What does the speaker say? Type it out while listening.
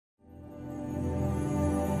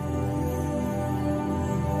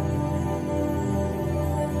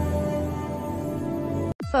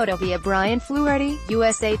photo via Brian Fluharty,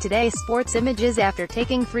 USA Today Sports Images. After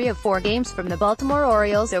taking 3 of 4 games from the Baltimore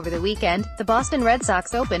Orioles over the weekend, the Boston Red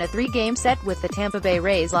Sox open a 3-game set with the Tampa Bay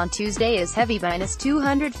Rays on Tuesday as heavy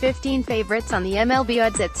 -215 favorites on the MLB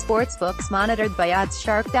odds at sportsbooks monitored by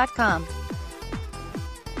oddsshark.com.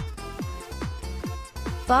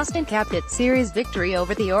 Boston capped its series victory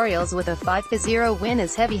over the Orioles with a 5-0 win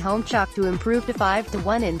as heavy home chalk to improve to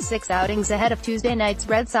 5-1 in 6 outings ahead of Tuesday night's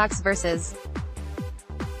Red Sox vs.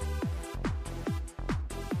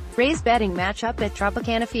 Rays batting matchup at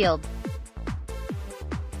Tropicana Field.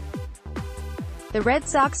 The Red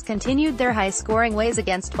Sox continued their high-scoring ways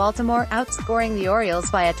against Baltimore, outscoring the Orioles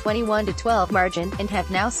by a 21-12 margin, and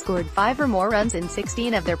have now scored 5 or more runs in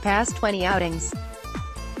 16 of their past 20 outings.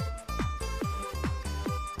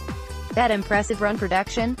 That impressive run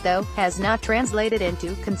production, though, has not translated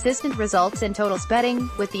into consistent results in totals betting,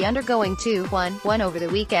 with the undergoing 2-1 over the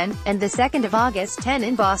weekend, and the 2nd of August 10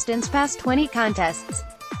 in Boston's past 20 contests.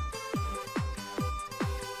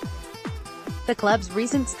 The club's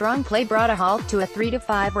recent strong play brought a halt to a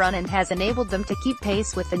 3-5 run and has enabled them to keep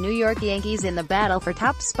pace with the New York Yankees in the battle for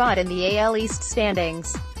top spot in the AL East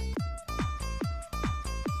standings.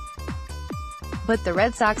 But the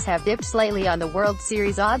Red Sox have dipped slightly on the World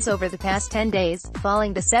Series odds over the past 10 days,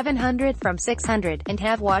 falling to 700 from 600, and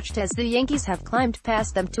have watched as the Yankees have climbed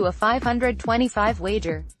past them to a 525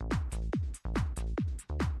 wager.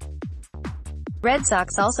 Red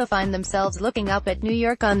Sox also find themselves looking up at New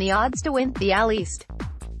York on the odds to win the AL East.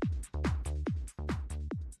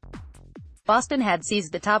 Boston had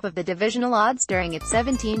seized the top of the divisional odds during its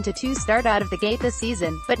 17-2 start out of the gate this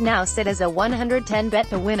season, but now sit as a 110 bet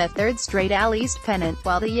to win a 3rd straight AL East pennant,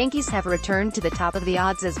 while the Yankees have returned to the top of the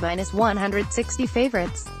odds as -160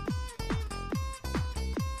 favorites.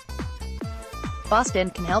 Boston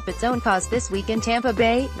can help its own cause this week in Tampa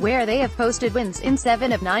Bay, where they have posted wins in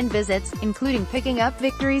 7 of 9 visits, including picking up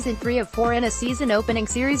victories in 3 of 4 in a season-opening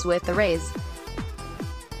series with the Rays.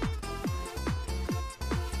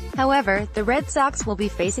 However, the Red Sox will be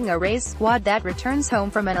facing a Rays squad that returns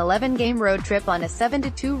home from an 11-game road trip on a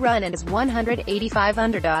 7-2 run and is 185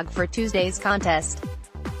 underdog for Tuesday's contest.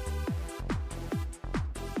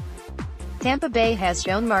 Tampa Bay has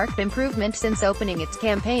shown marked improvement since opening its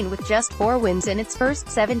campaign with just 4 wins in its first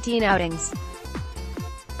 17 outings.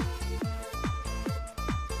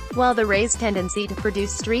 While the Rays' tendency to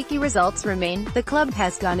produce streaky results remain, the club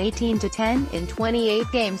has gone 18-10 in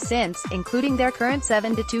 28 games since, including their current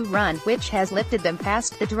 7-2 run, which has lifted them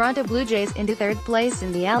past the Toronto Blue Jays into 3rd place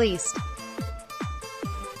in the AL East.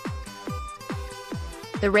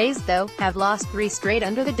 The Rays, though, have lost 3 straight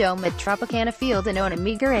under the dome at Tropicana Field and own a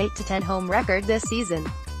meager 8-10 home record this season.